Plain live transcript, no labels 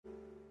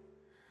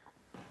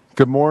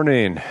Good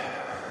morning.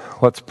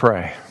 Let's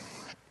pray.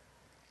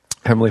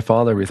 Heavenly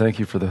Father, we thank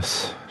you for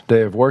this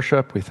day of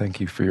worship. We thank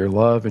you for your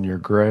love and your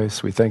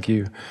grace. We thank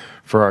you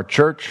for our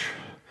church,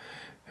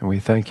 and we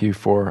thank you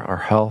for our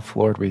health.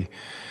 Lord, we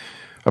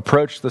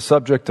approach the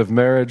subject of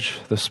marriage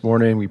this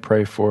morning. We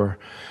pray for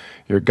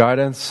your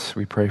guidance.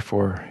 We pray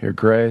for your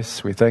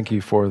grace. We thank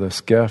you for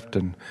this gift,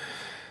 and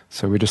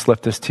so we just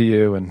lift this to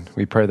you, and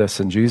we pray this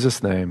in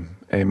Jesus' name.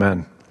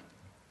 Amen.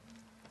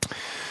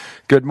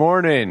 Good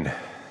morning.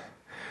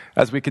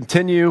 As we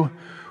continue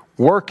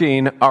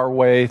working our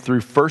way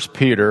through 1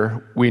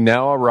 Peter, we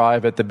now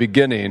arrive at the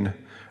beginning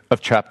of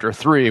chapter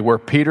 3, where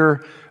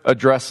Peter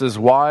addresses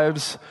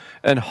wives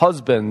and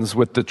husbands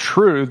with the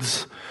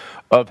truths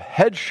of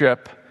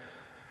headship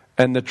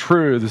and the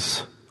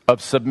truths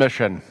of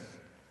submission.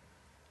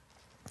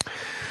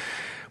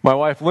 My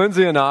wife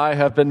Lindsay and I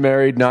have been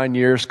married 9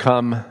 years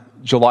come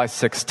July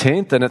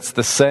 16th, and it's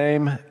the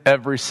same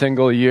every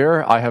single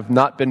year. I have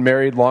not been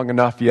married long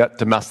enough yet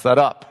to mess that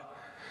up.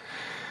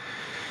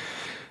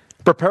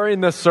 Preparing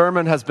this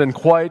sermon has been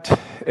quite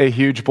a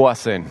huge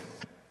blessing.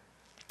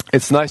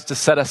 It's nice to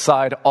set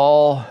aside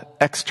all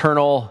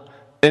external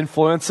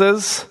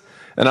influences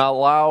and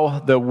allow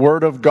the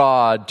Word of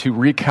God to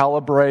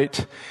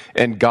recalibrate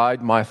and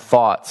guide my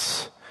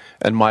thoughts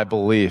and my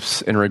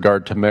beliefs in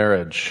regard to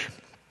marriage.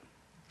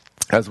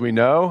 As you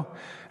know,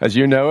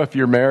 if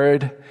you're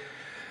married,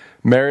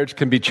 marriage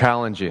can be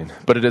challenging,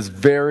 but it is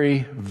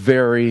very,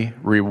 very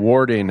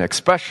rewarding,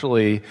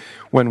 especially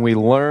when we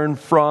learn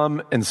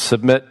from and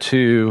submit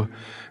to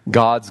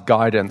God's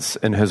guidance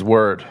in His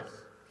Word.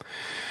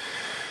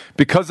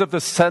 Because of the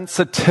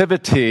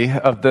sensitivity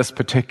of this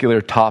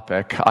particular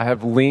topic, I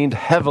have leaned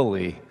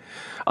heavily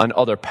on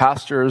other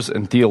pastors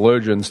and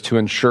theologians to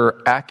ensure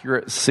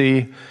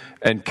accuracy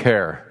and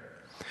care.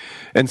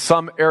 In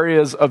some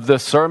areas of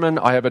this sermon,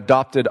 I have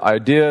adopted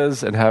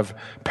ideas and have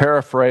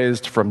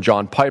paraphrased from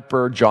John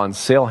Piper, John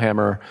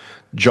Sailhammer,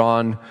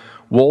 John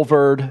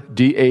Wolverd,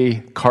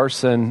 D.A.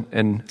 Carson,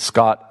 and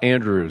Scott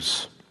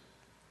Andrews.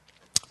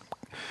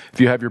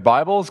 If you have your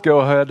Bibles, go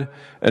ahead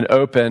and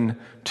open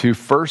to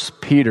 1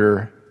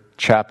 Peter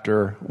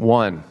chapter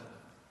 1.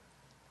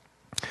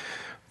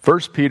 1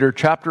 Peter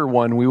chapter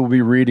 1, we will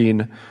be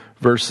reading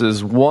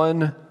verses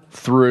 1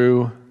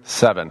 through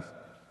 7.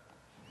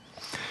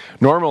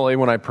 Normally,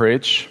 when I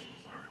preach,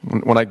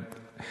 when I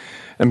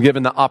am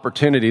given the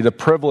opportunity, the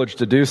privilege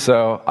to do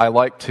so, I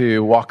like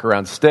to walk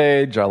around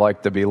stage, I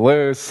like to be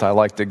loose, I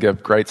like to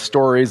give great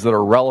stories that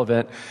are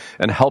relevant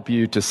and help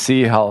you to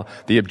see how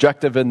the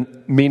objective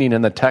and meaning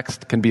in the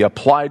text can be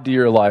applied to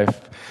your life.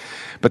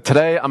 But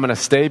today, I'm going to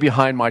stay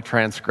behind my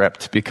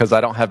transcript because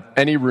I don't have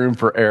any room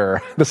for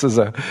error. This is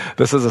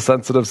a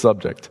sensitive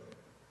subject.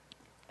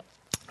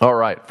 All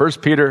right, 1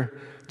 Peter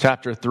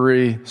chapter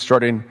 3,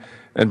 starting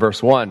in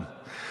verse 1.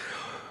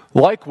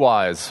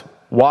 Likewise,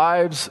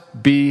 wives,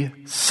 be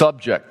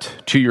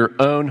subject to your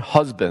own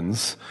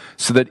husbands,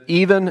 so that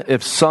even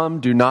if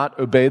some do not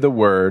obey the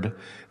word,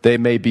 they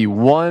may be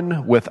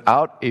won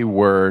without a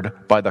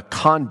word by the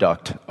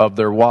conduct of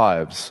their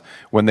wives,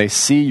 when they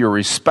see your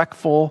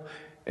respectful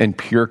and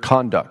pure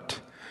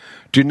conduct.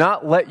 Do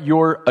not let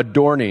your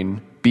adorning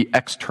be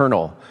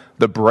external,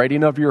 the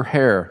braiding of your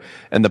hair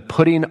and the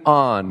putting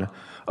on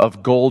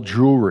of gold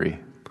jewelry,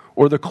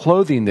 or the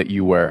clothing that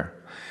you wear.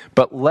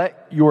 But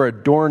let your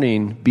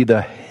adorning be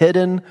the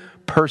hidden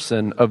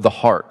person of the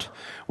heart,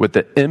 with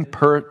the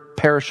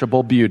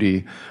imperishable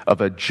beauty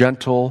of a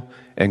gentle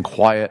and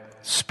quiet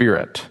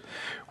spirit,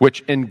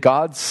 which in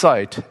God's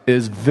sight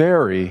is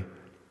very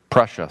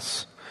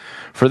precious.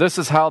 For this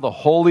is how the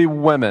holy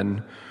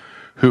women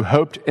who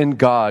hoped in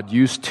God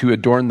used to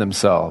adorn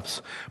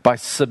themselves, by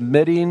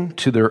submitting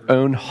to their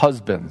own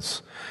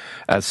husbands,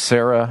 as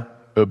Sarah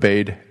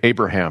obeyed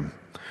Abraham,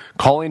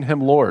 calling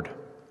him Lord.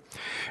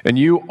 And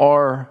you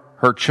are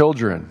her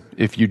children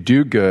if you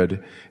do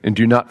good and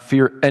do not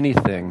fear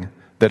anything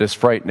that is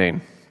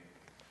frightening.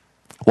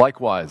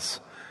 Likewise,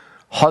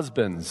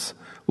 husbands,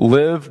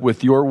 live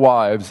with your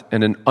wives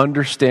in an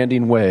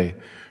understanding way,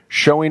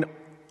 showing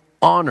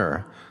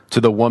honor to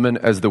the woman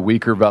as the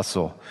weaker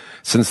vessel,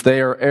 since they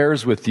are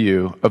heirs with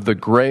you of the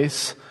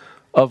grace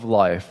of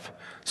life,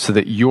 so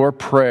that your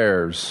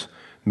prayers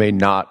may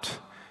not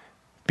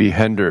be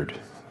hindered.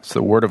 It's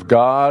the word of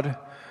God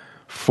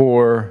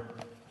for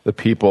the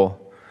people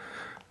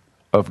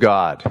of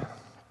God.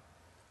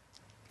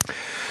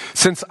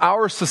 Since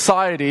our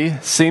society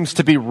seems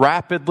to be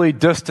rapidly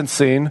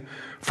distancing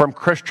from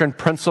Christian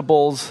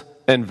principles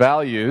and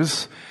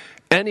values,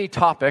 any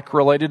topic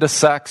related to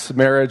sex,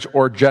 marriage,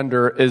 or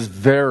gender is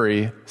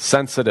very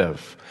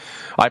sensitive.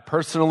 I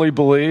personally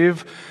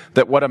believe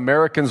that what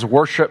Americans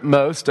worship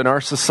most in our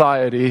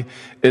society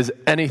is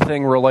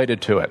anything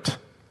related to it.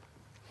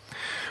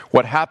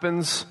 What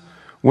happens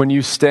when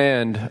you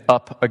stand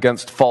up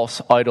against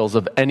false idols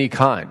of any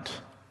kind?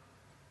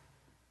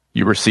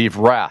 You receive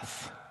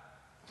wrath.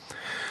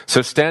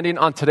 So standing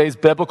on today's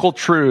biblical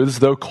truths,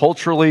 though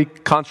culturally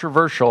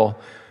controversial,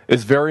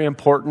 is very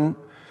important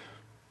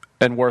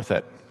and worth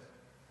it.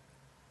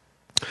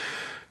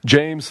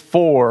 James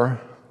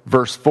 4,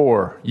 verse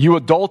 4, "You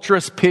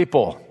adulterous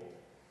people,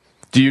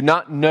 do you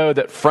not know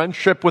that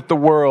friendship with the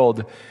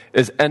world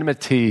is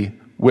enmity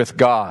with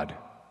God?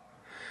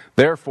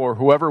 Therefore,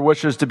 whoever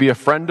wishes to be a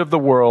friend of the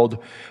world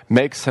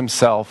makes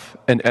himself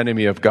an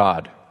enemy of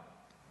God."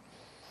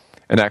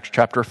 In Acts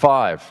chapter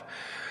 5,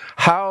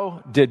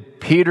 how did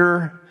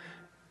Peter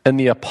and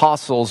the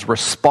apostles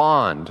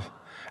respond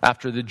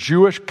after the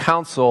Jewish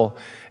council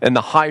and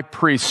the high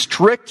priest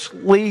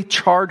strictly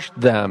charged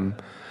them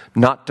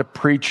not to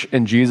preach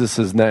in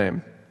Jesus'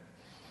 name?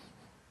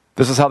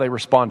 This is how they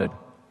responded.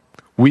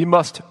 We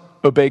must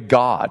obey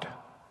God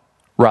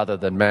rather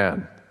than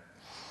man.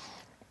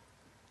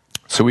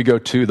 So we go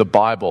to the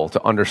Bible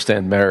to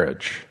understand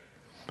marriage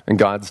and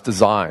God's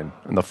design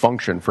and the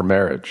function for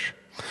marriage.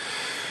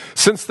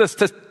 Since the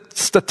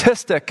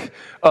statistic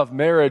of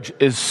marriage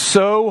is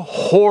so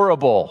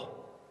horrible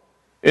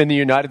in the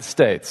United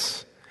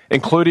States,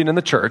 including in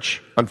the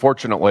church,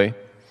 unfortunately,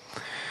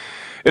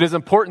 it is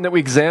important that we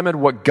examine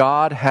what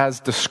God has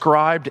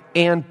described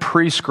and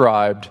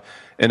prescribed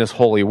in His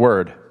holy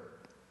word.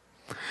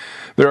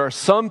 There are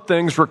some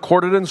things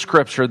recorded in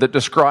Scripture that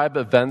describe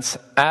events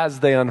as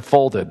they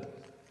unfolded.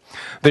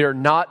 They are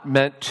not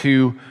meant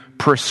to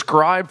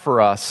prescribe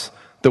for us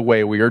the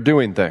way we are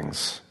doing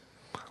things.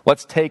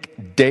 Let's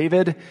take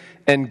David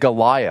and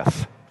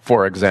Goliath,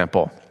 for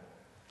example.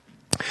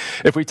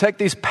 If we take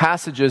these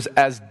passages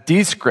as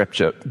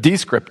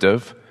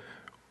descriptive,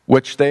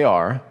 which they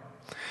are,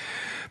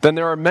 then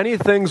there are many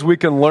things we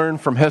can learn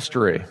from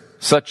history,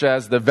 such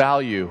as the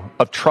value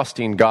of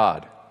trusting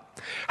God.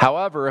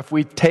 However, if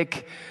we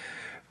take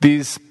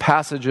these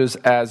passages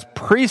as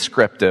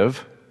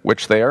prescriptive,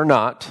 which they are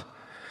not,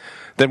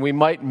 then we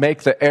might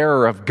make the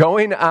error of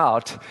going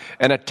out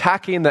and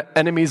attacking the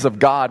enemies of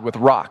God with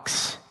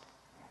rocks,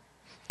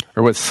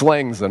 or with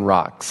slings and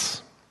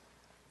rocks.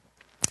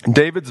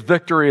 David's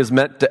victory is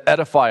meant to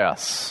edify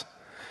us,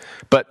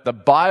 but the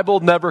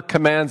Bible never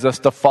commands us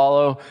to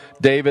follow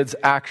David's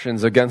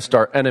actions against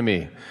our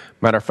enemy.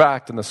 Matter of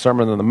fact, in the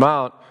Sermon on the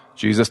Mount,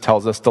 Jesus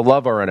tells us to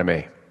love our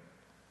enemy.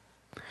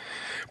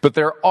 But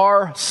there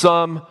are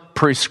some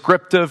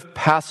prescriptive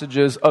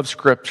passages of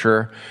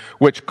Scripture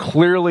which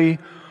clearly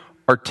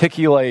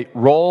articulate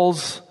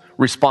roles,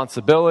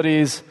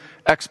 responsibilities,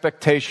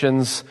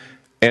 expectations,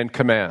 and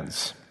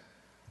commands.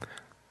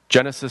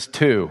 Genesis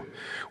 2,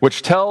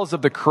 which tells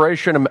of the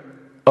creation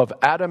of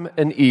Adam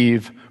and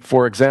Eve,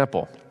 for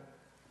example.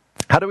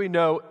 How do we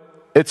know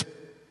it's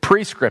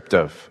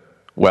prescriptive?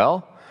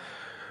 Well,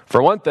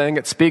 for one thing,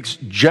 it speaks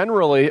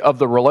generally of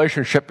the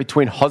relationship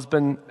between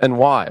husband and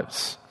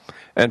wives.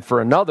 And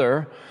for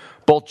another,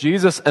 both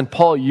Jesus and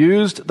Paul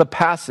used the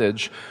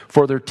passage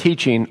for their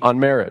teaching on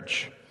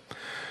marriage.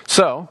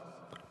 So,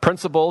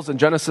 principles in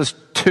Genesis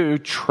 2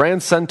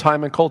 transcend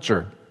time and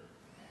culture.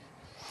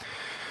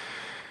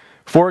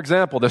 For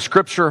example, the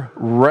Scripture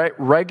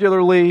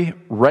regularly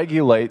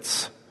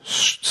regulates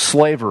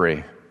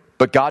slavery,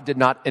 but God did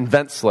not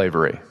invent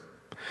slavery.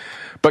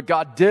 But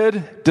God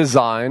did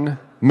design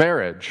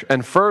marriage,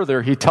 and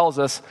further, He tells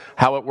us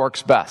how it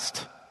works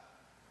best.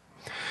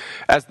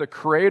 As the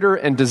creator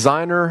and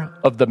designer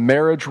of the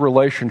marriage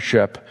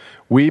relationship,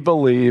 we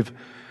believe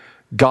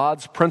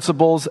God's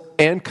principles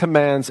and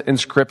commands in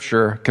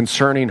Scripture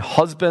concerning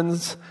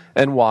husbands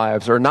and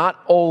wives are not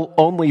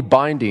only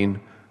binding,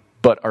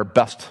 but are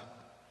best.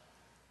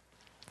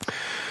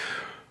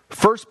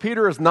 1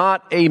 Peter is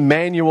not a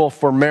manual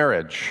for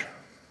marriage.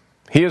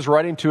 He is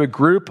writing to a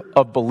group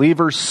of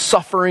believers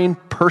suffering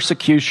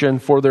persecution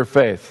for their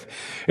faith.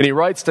 And he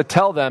writes to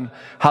tell them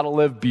how to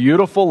live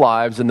beautiful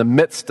lives in the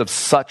midst of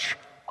such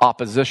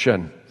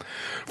opposition,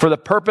 for the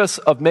purpose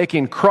of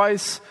making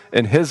Christ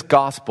and His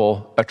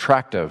gospel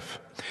attractive,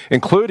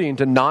 including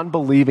to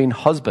non-believing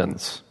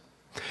husbands.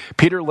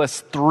 Peter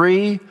lists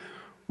 3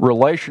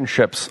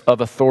 relationships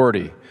of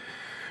authority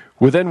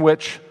within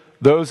which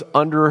those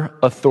under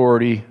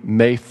authority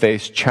may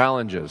face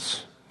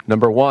challenges.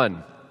 Number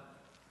 1,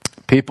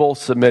 people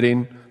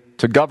submitting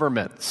to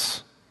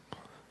governments.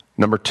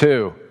 Number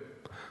 2,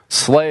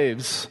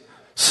 slaves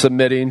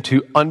submitting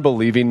to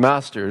unbelieving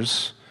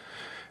masters.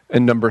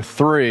 And number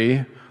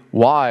 3,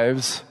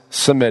 wives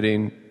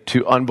submitting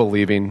to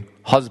unbelieving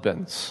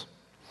husbands.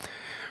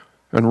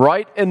 And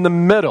right in the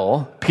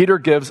middle, Peter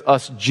gives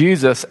us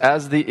Jesus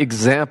as the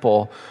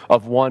example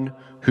of one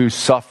who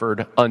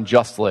suffered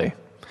unjustly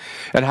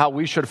and how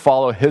we should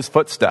follow His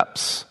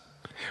footsteps.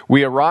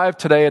 We arrive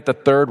today at the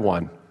third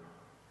one,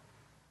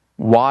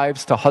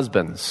 wives to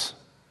husbands,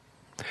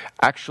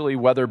 actually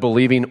whether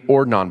believing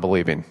or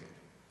non-believing.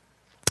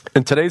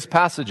 In today's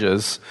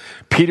passages,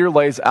 Peter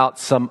lays out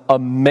some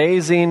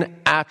amazing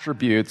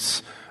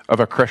attributes of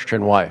a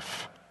Christian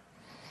wife.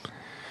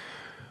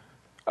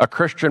 A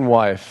Christian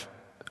wife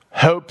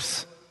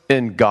hopes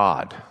in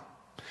God.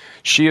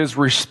 She is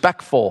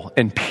respectful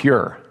and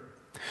pure.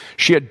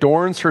 She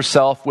adorns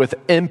herself with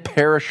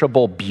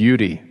imperishable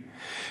beauty.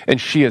 And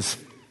she is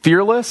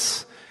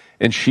fearless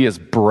and she is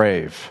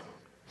brave.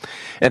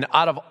 And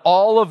out of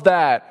all of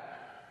that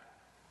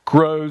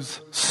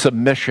grows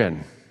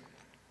submission.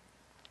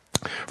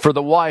 For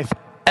the wife,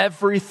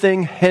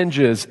 everything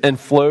hinges and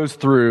flows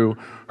through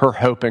her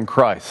hope in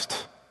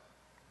Christ.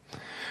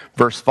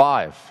 Verse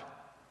 5.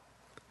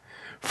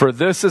 For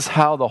this is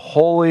how the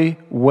holy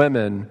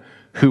women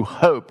who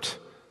hoped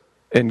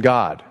in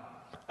God.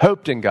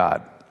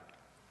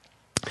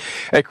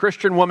 A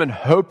Christian woman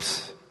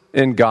hopes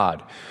in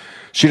God.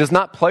 She does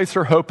not place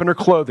her hope in her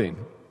clothing,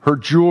 her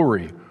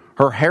jewelry,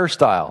 her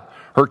hairstyle,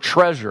 her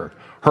treasure,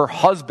 her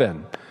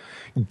husband,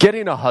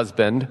 getting a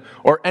husband,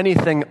 or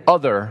anything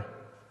other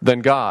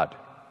than God.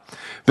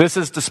 This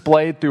is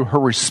displayed through her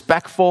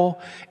respectful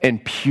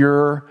and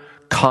pure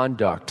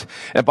conduct,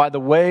 and by the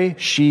way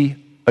she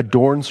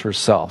adorns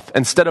herself.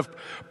 Instead of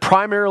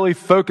primarily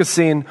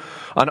focusing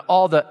on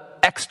all the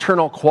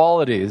external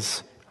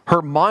qualities,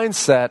 her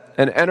mindset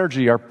and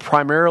energy are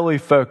primarily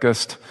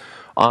focused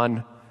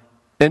on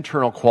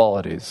internal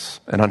qualities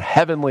and on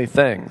heavenly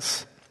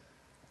things.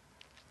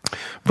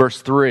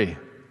 Verses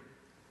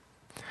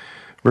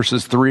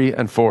 3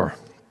 and 4.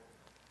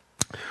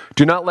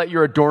 Do not let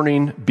your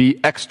adorning be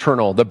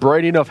external, the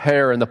braiding of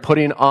hair and the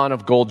putting on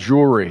of gold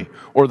jewelry,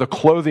 or the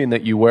clothing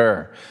that you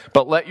wear.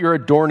 But let your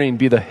adorning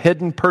be the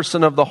hidden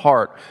person of the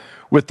heart,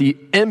 with the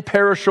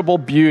imperishable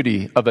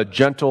beauty of a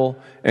gentle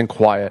and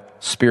quiet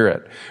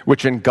spirit,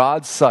 which in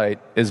God's sight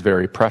is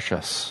very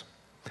precious.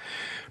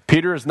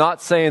 Peter is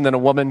not saying that a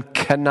woman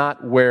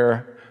cannot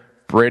wear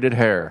braided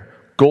hair,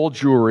 gold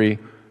jewelry,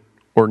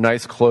 or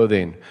nice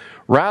clothing.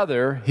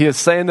 Rather, he is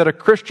saying that a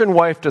Christian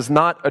wife does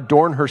not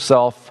adorn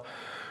herself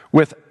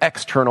with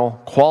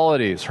external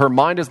qualities. Her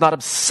mind is not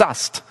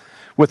obsessed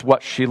with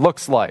what she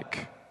looks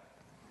like.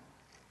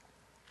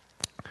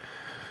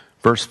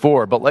 Verse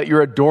 4, but let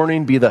your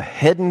adorning be the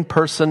hidden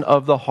person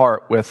of the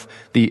heart with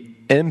the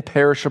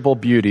imperishable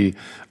beauty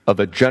of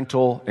a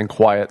gentle and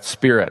quiet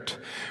spirit,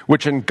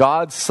 which in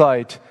God's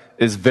sight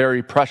is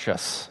very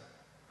precious.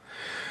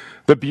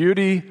 The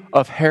beauty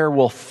of hair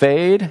will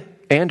fade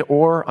and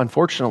or,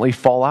 unfortunately,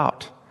 fall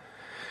out.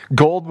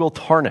 Gold will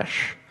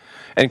tarnish,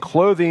 and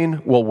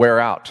clothing will wear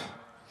out.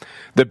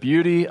 The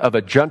beauty of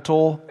a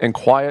gentle and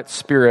quiet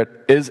spirit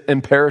is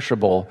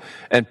imperishable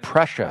and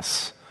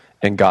precious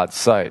in God's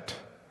sight.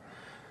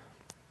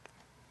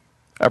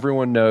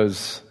 Everyone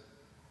knows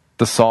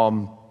the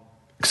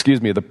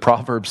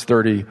Proverbs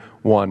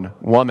 31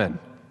 woman.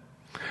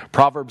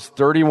 Proverbs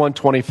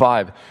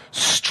 31:25.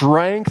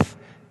 Strength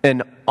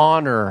and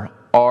honor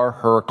are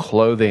her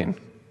clothing,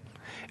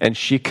 and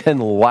she can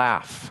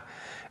laugh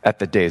at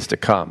the days to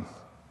come.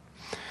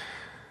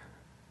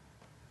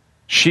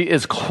 She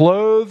is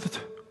clothed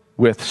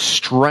with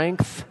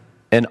strength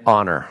and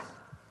honor.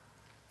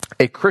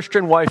 A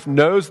Christian wife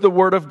knows the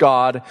word of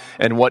God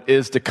and what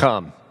is to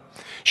come.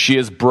 She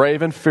is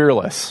brave and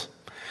fearless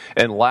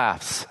and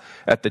laughs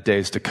at the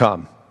days to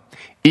come,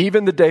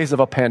 even the days of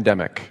a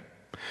pandemic.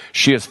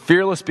 She is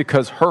fearless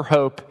because her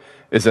hope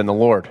is in the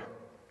Lord.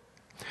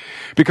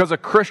 Because a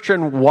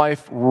Christian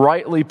wife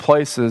rightly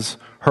places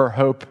her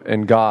hope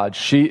in God,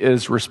 she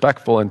is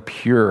respectful and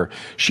pure.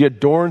 She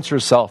adorns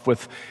herself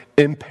with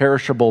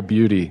imperishable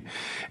beauty,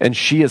 and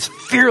she is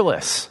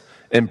fearless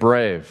and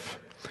brave.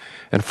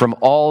 And from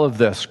all of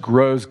this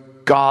grows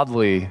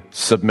godly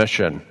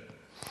submission.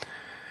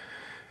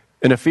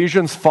 In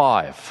Ephesians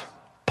 5,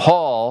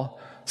 Paul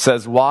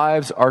says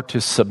wives are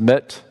to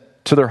submit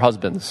to their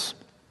husbands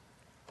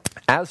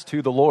as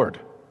to the Lord.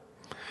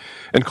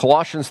 In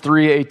Colossians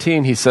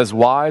 3:18, he says,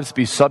 wives,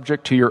 be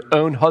subject to your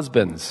own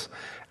husbands,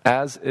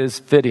 as is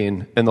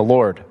fitting in the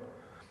Lord.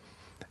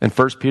 In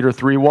 1 Peter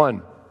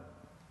 3:1,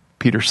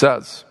 Peter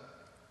says,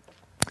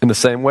 in the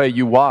same way,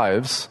 you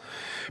wives,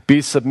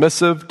 be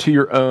submissive to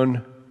your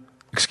own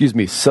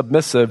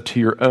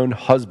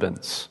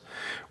husbands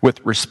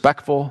with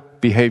respectful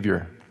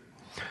behavior.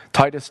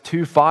 Titus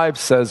 2:5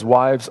 says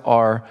wives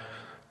are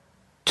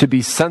to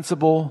be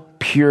sensible,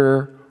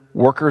 pure,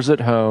 workers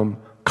at home,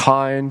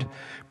 kind,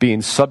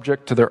 being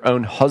subject to their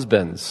own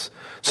husbands,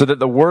 so that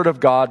the word of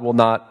God will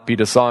not be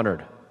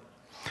dishonored.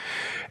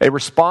 A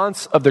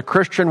response of the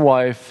Christian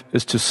wife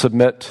is to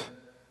submit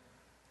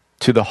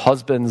to the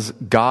husband's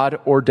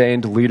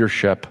God-ordained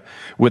leadership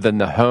within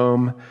the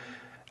home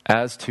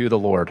as to the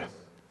Lord.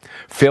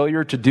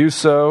 Failure to do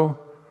so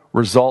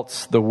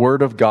results the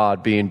word of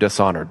God being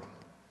dishonored.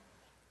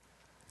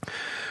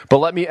 But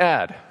let me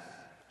add,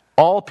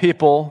 all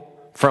people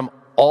from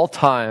all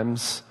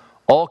times,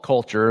 all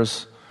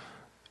cultures,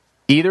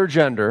 either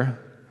gender,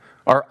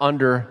 are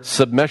under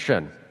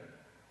submission.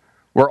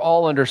 We're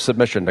all under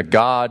submission to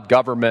God,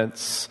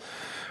 governments,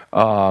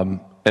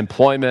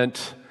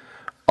 employment,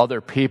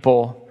 other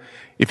people.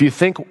 If you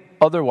think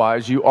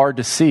otherwise, you are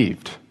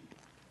deceived.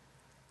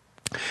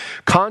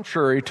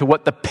 Contrary to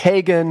what the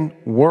pagan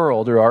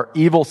world or our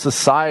evil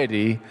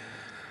society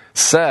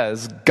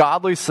says,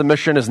 godly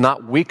submission is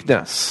not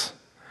weakness.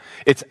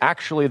 It's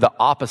actually the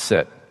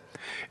opposite.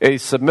 A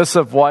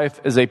submissive wife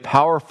is a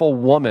powerful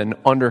woman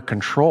under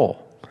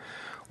control.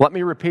 Let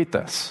me repeat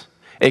this.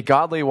 A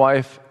godly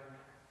wife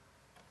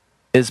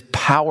is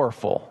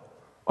powerful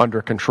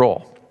under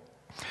control.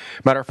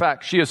 Matter of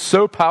fact, she is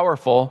so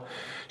powerful,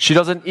 she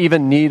doesn't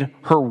even need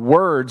her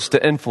words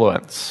to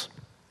influence.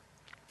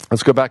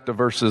 Let's go back to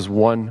verses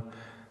 1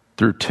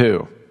 through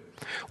 2.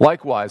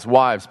 Likewise,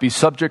 wives, be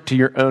subject to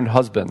your own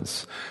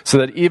husbands, so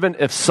that even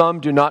if some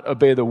do not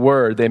obey the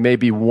word, they may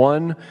be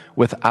won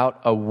without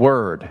a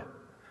word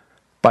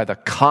by the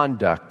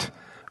conduct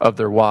of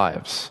their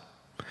wives,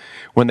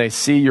 when they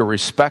see your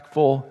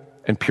respectful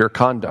and pure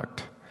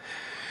conduct.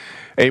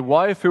 A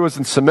wife who is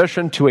in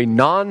submission to a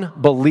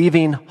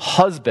non-believing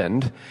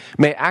husband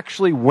may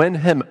actually win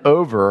him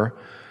over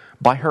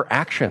by her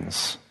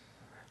actions,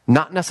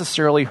 not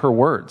necessarily her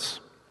words.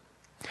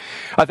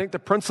 I think the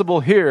principle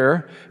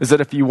here is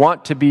that if you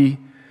want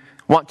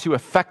to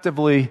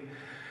effectively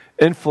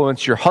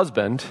influence your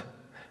husband,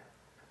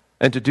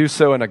 and to do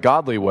so in a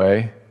godly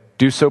way,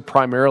 do so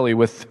primarily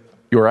with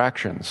your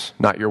actions,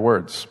 not your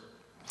words.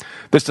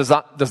 This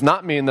does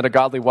not mean that a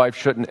godly wife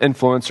shouldn't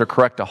influence or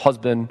correct a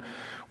husband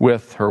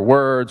with her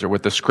words or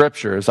with the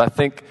scriptures. I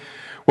think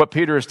what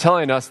Peter is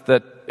telling us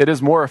that it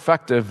is more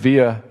effective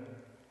via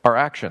our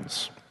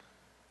actions.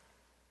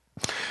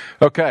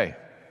 Okay.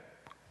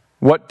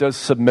 What does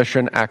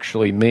submission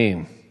actually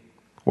mean?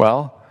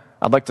 Well,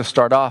 I'd like to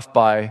start off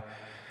by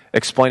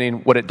explaining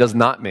what it does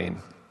not mean.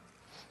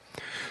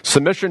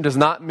 Submission does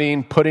not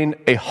mean putting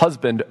a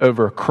husband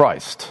over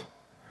Christ.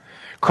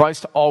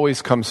 Christ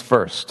always comes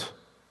first.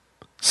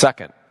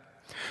 Second,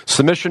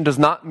 submission does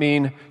not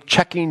mean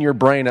checking your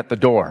brain at the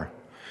door.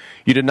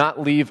 You do not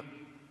leave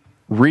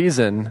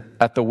reason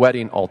at the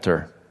wedding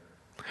altar.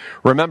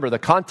 Remember, the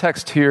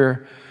context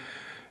here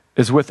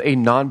is with a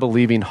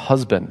non-believing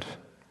husband.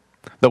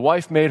 The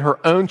wife made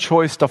her own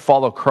choice to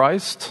follow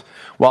Christ,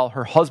 while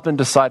her husband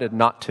decided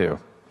not to.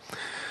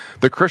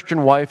 The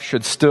Christian wife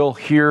should still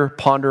hear,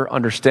 ponder,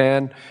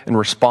 understand, and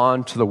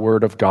respond to the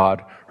word of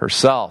God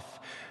herself.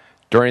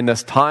 During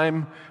this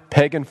time,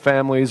 pagan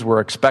families were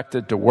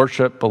expected to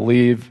worship,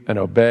 believe, and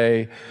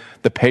obey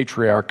the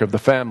patriarch of the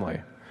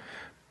family.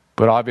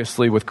 But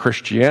obviously, with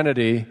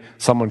Christianity,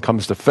 someone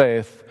comes to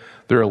faith,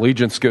 their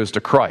allegiance goes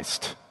to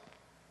Christ.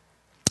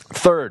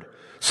 Third,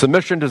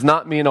 submission does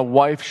not mean a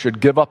wife should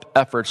give up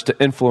efforts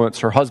to influence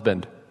her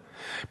husband.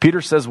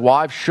 Peter says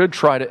wives should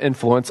try to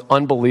influence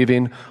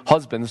unbelieving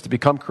husbands to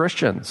become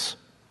Christians.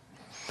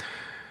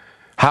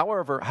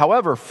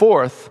 However,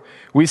 fourth,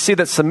 we see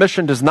that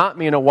submission does not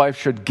mean a wife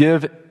should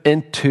give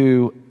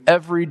into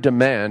every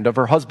demand of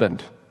her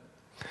husband.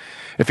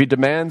 If he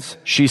demands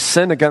she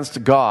sin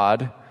against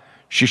God,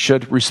 she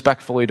should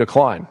respectfully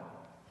decline.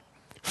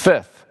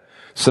 Fifth,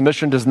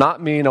 submission does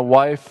not mean a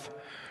wife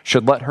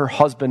should let her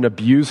husband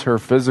abuse her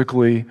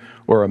physically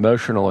or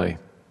emotionally.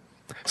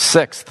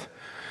 Sixth,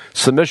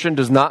 submission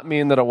does not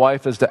mean that a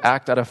wife is to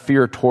act out of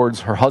fear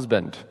towards her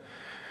husband.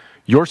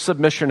 Your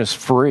submission is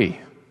free,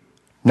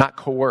 not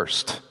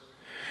coerced.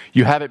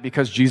 You have it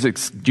because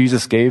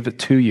Jesus gave it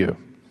to you,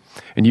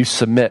 and you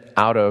submit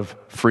out of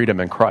freedom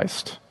in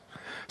Christ.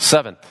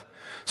 Seventh,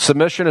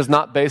 submission is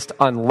not based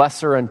on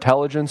lesser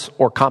intelligence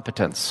or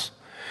competence.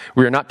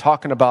 We are not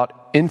talking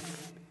about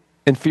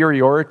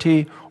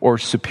inferiority or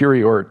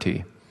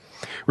superiority.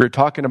 We're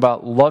talking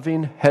about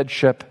loving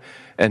headship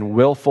and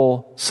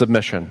willful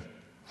submission.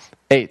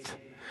 Eighth,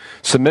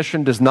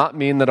 submission does not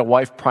mean that a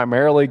wife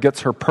primarily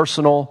gets her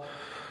personal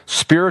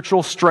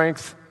spiritual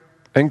strength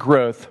and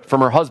growth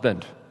from her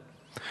husband.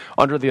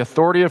 Under the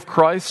authority of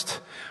Christ,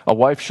 a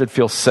wife should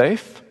feel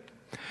safe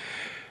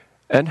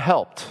and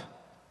helped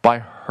by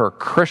her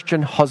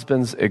Christian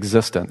husband's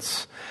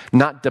existence,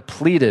 not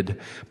depleted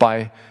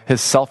by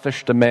his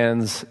selfish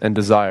demands and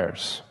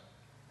desires.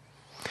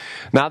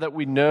 Now that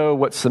we know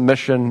what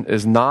submission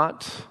is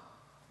not,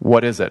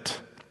 what is it?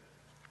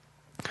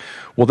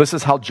 Well, this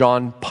is how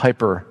John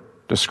Piper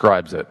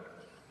describes it.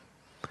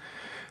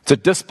 It's a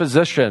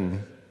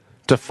disposition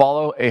to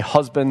follow a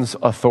husband's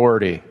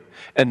authority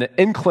and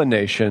the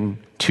inclination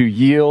to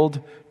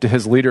yield to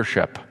his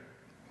leadership.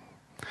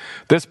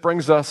 This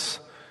brings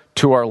us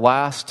to our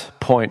last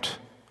point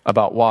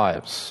about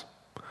wives.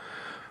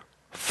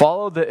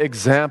 Follow the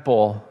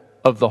example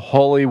of the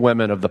holy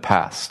women of the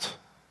past,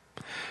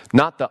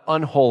 not the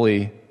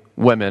unholy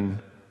women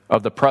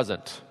of the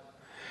present.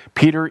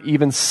 Peter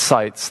even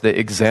cites the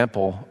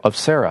example of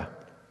Sarah.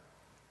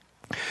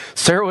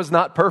 Sarah was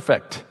not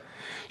perfect.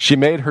 She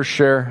made her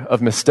share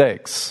of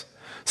mistakes,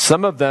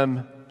 some of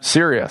them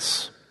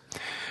serious.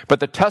 But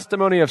the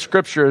testimony of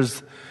Scripture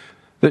is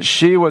that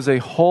she was a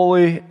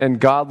holy and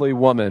godly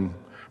woman,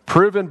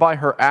 proven by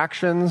her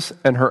actions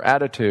and her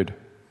attitude.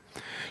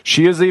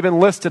 She is even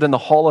listed in the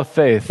Hall of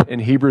Faith in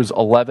Hebrews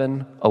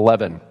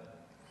 11:11.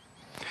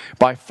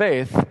 By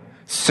faith,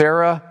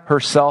 Sarah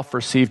herself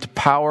received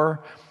power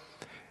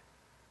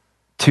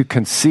to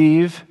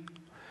conceive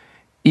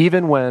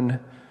even when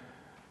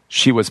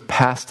she was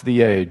past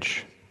the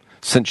age,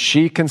 since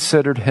she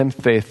considered him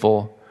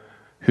faithful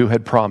who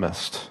had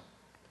promised.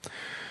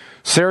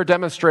 Sarah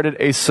demonstrated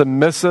a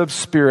submissive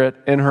spirit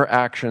in her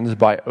actions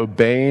by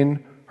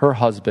obeying her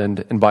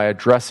husband and by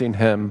addressing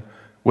him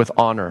with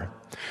honor.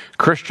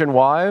 Christian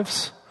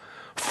wives,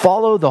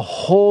 follow the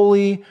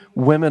holy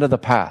women of the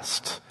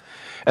past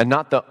and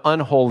not the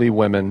unholy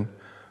women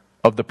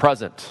of the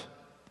present.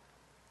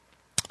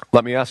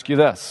 Let me ask you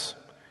this.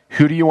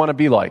 Who do you want to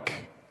be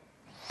like?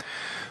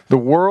 The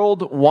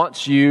world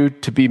wants you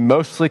to be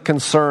mostly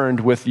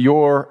concerned with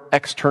your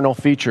external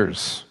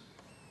features,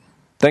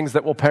 things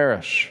that will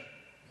perish.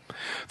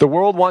 The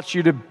world wants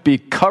you to be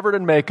covered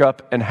in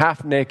makeup and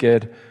half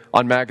naked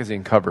on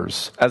magazine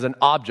covers as an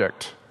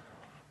object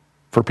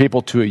for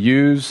people to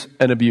use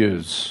and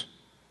abuse.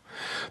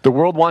 The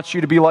world wants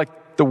you to be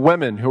like the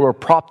women who are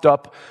propped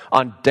up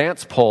on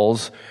dance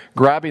poles,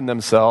 grabbing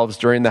themselves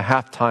during the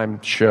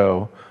halftime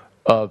show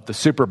of the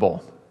Super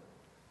Bowl.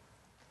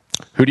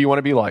 Who do you want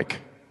to be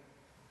like?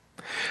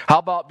 How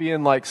about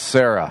being like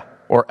Sarah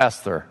or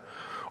Esther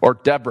or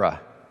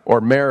Deborah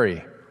or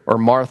Mary or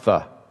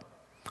Martha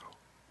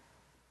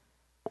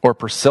or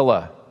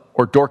Priscilla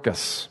or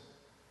Dorcas?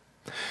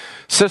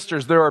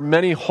 Sisters, there are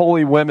many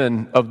holy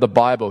women of the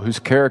Bible whose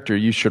character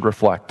you should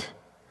reflect.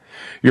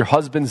 Your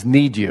husbands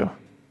need you.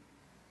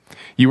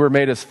 You were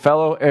made as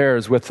fellow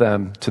heirs with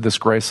them to this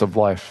grace of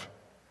life.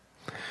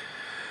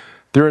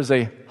 There is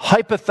a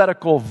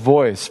hypothetical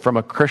voice from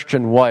a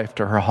Christian wife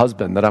to her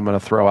husband that I'm going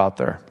to throw out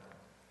there.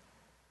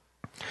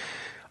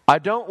 I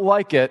don't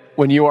like it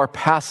when you are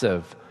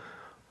passive,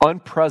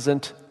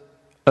 unpresent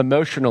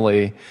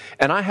emotionally,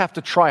 and I have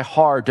to try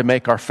hard to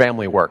make our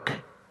family work.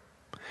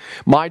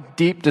 My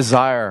deep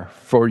desire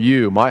for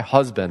you, my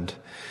husband,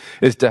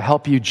 is to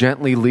help you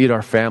gently lead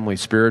our family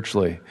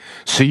spiritually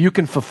so you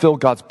can fulfill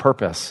God's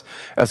purpose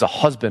as a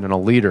husband and a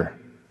leader.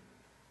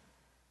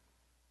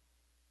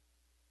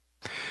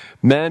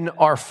 Men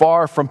are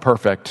far from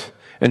perfect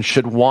and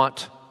should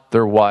want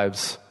their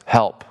wives'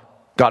 help.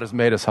 God has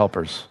made us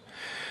helpers.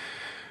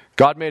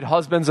 God made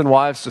husbands and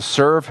wives to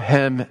serve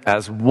him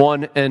as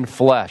one in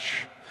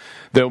flesh.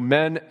 Though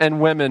men and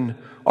women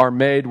are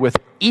made with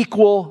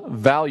equal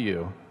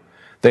value,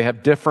 they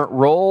have different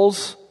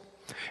roles,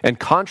 and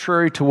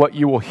contrary to what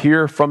you will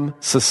hear from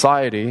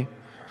society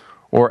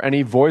or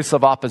any voice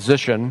of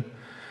opposition,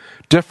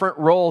 different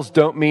roles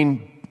don't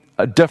mean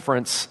a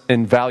difference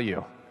in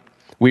value.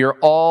 We are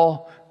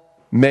all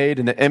made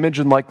in the image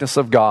and likeness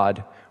of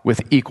God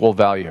with equal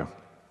value.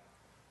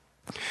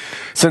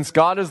 Since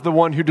God is the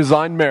one who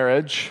designed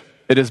marriage,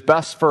 it is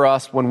best for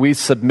us when we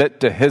submit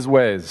to his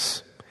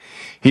ways.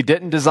 He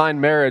didn't design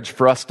marriage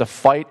for us to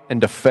fight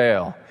and to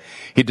fail.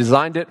 He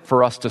designed it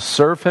for us to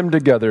serve him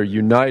together,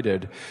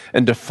 united,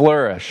 and to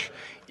flourish,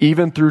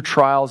 even through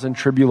trials and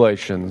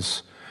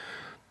tribulations,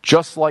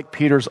 just like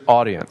Peter's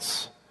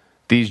audience,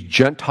 these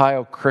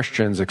Gentile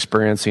Christians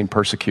experiencing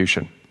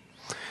persecution,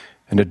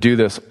 and to do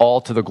this all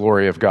to the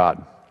glory of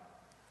God.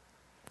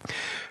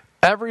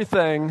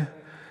 Everything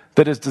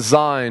that is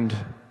designed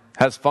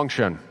has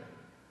function,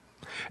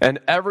 and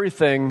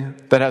everything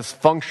that has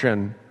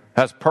function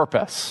has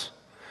purpose.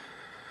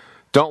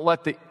 Don't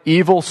let the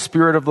evil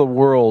spirit of the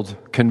world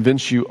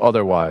convince you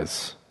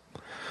otherwise.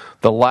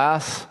 The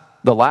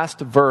last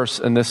verse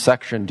in this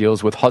section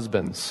deals with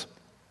husbands.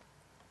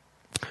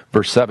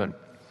 Verse 7.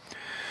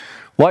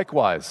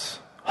 Likewise,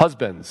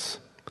 husbands,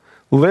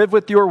 live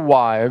with your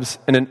wives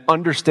in an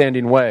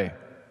understanding way,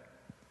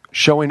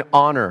 showing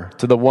honor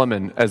to the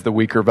woman as the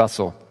weaker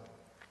vessel,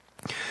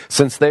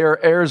 since they are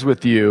heirs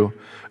with you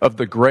of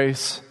the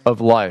grace of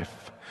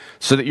life,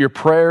 so that your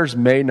prayers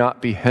may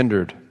not be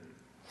hindered.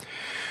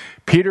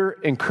 Peter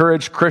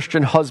encouraged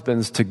Christian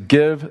husbands to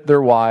give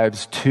their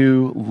wives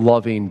two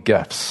loving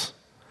gifts: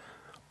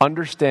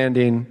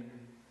 understanding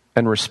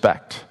and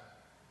respect.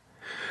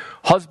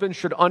 Husbands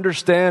should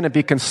understand and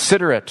be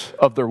considerate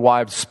of their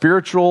wives'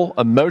 spiritual,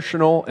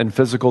 emotional, and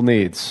physical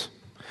needs.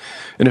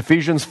 In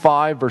Ephesians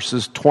 5,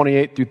 verses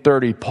 28 through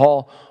 30,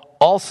 Paul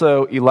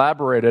also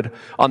elaborated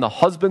on the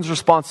husband's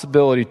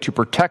responsibility to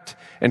protect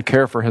and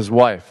care for his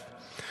wife,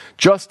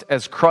 just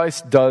as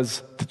Christ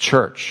does the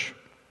church.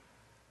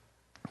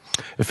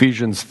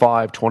 Ephesians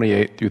 5,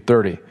 28 through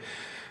 30.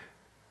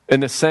 In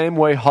the same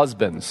way,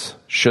 husbands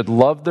should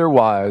love their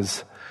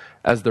wives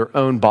as their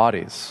own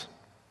bodies.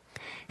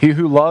 He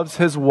who loves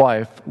his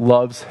wife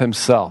loves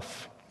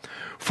himself.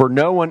 For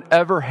no one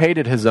ever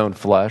hated his own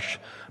flesh,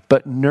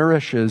 but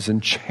nourishes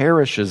and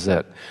cherishes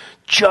it,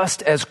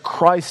 just as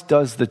Christ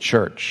does the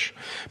church,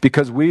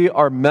 because we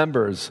are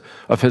members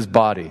of his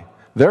body.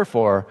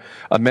 Therefore,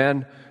 a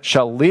man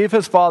shall leave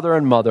his father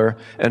and mother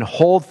and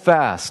hold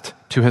fast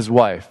to his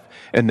wife,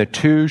 and the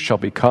two shall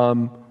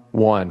become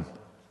one.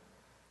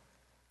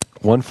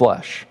 One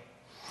flesh.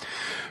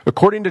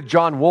 According to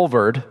John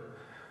Woolvard,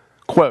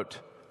 quote,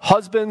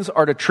 husbands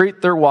are to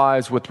treat their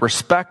wives with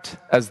respect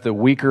as the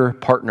weaker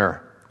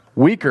partner.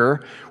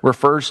 Weaker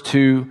refers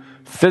to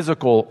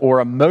physical or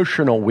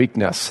emotional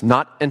weakness,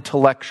 not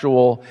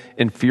intellectual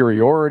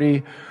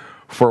inferiority,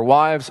 for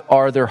wives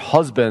are their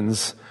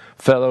husbands'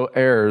 fellow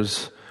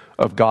heirs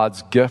of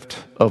God's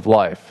gift of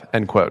life,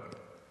 end quote.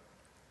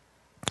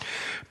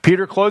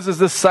 Peter closes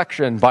this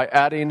section by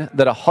adding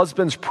that a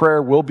husband's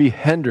prayer will be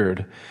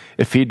hindered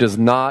if he does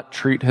not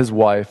treat his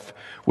wife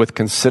with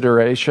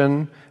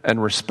consideration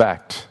and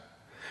respect.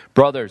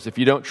 Brothers, if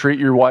you don't treat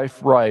your wife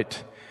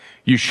right,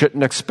 you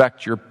shouldn't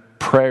expect your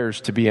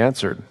prayers to be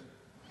answered.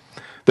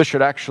 This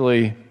should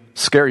actually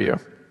scare you.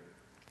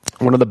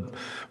 One of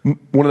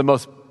the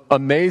most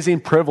amazing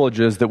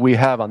privileges that we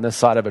have on this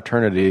side of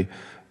eternity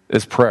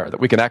is prayer, that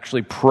we can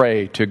actually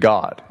pray to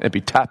God and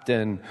be tapped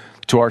in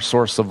to our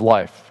source of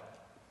life.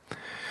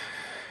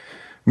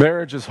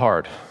 Marriage is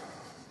hard.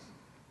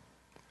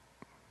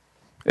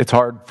 It's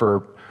hard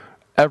for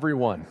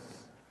everyone.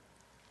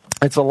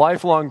 It's a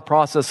lifelong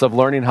process of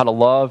learning how to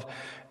love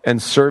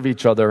and serve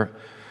each other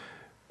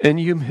in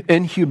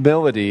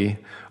humility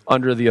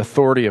under the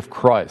authority of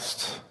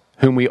Christ,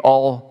 whom we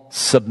all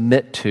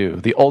submit to,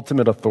 the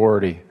ultimate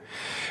authority.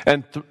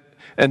 And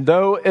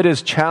though it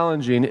is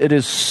challenging, it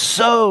is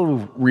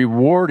so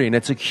rewarding.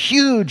 It's a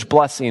huge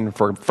blessing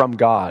from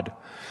God.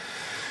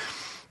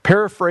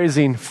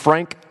 Paraphrasing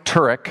Frank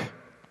Turek,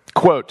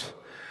 quote,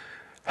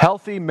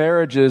 "Healthy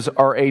marriages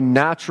are a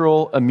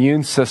natural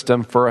immune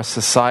system for a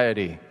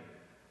society.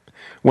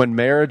 When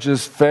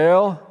marriages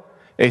fail,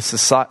 a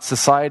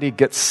society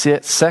gets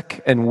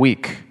sick and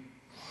weak.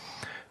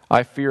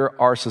 I fear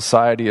our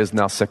society is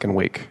now sick and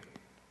weak."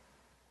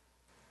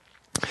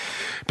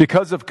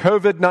 Because of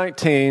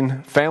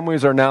COVID-19,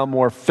 families are now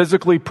more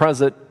physically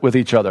present with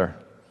each other.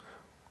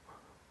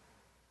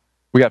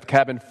 We have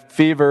cabin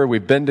fever,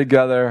 we've been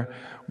together,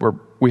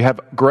 we have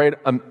great,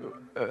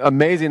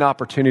 amazing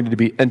opportunity to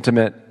be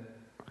intimate.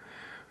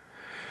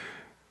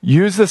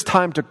 Use this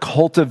time to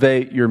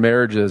cultivate your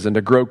marriages and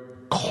to grow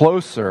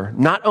closer,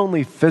 not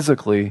only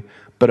physically,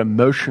 but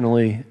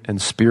emotionally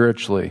and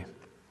spiritually.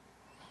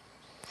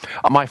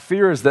 My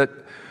fear is that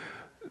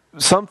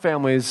some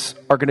families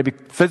are going to be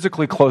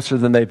physically closer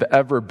than they've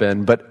ever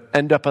been, but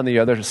end up on the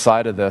other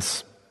side of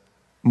this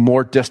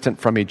more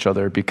distant from each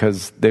other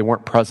because they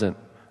weren't present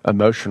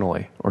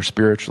emotionally or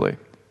spiritually.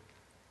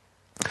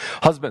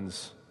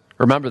 Husbands,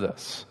 remember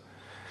this.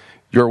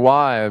 Your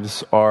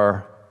wives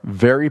are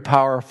very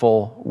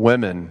powerful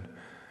women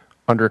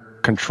under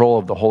control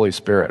of the Holy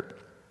Spirit.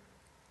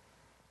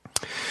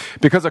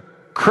 Because a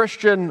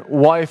Christian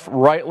wife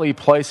rightly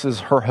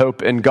places her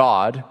hope in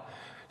God,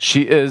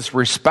 she is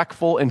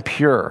respectful and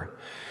pure.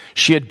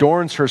 She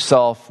adorns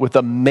herself with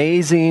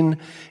amazing,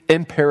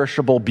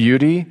 imperishable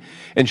beauty,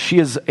 and she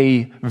is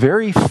a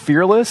very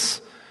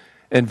fearless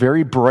and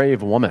very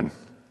brave woman.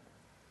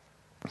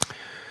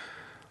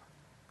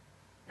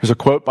 Here's a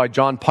quote by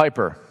John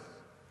Piper.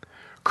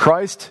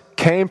 "Christ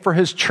came for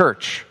his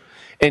church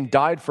and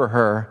died for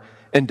her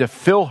and to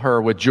fill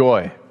her with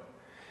joy.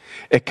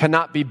 It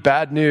cannot be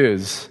bad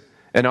news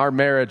in our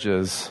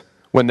marriages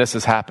when this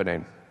is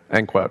happening."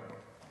 End quote.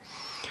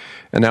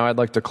 And now I'd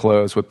like to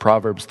close with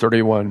Proverbs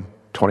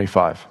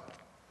 31:25.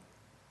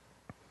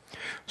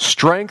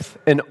 "Strength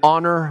and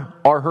honor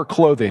are her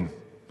clothing,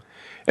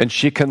 and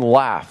she can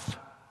laugh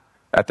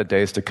at the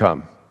days to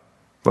come."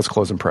 Let's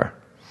close in prayer.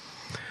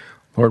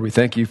 Lord, we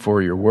thank you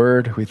for your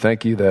word. We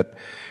thank you that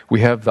we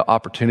have the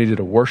opportunity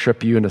to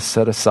worship you and to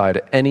set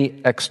aside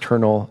any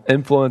external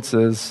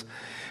influences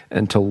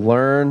and to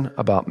learn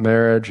about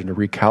marriage and to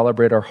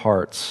recalibrate our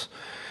hearts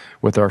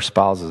with our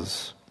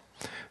spouses.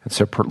 And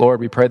so, Lord,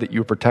 we pray that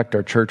you protect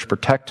our church,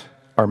 protect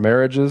our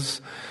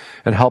marriages,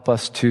 and help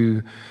us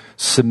to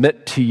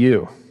submit to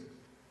you.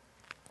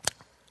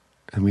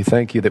 And we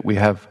thank you that we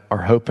have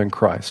our hope in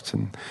Christ.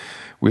 And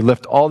we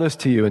lift all this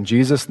to you in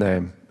Jesus'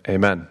 name.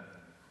 Amen.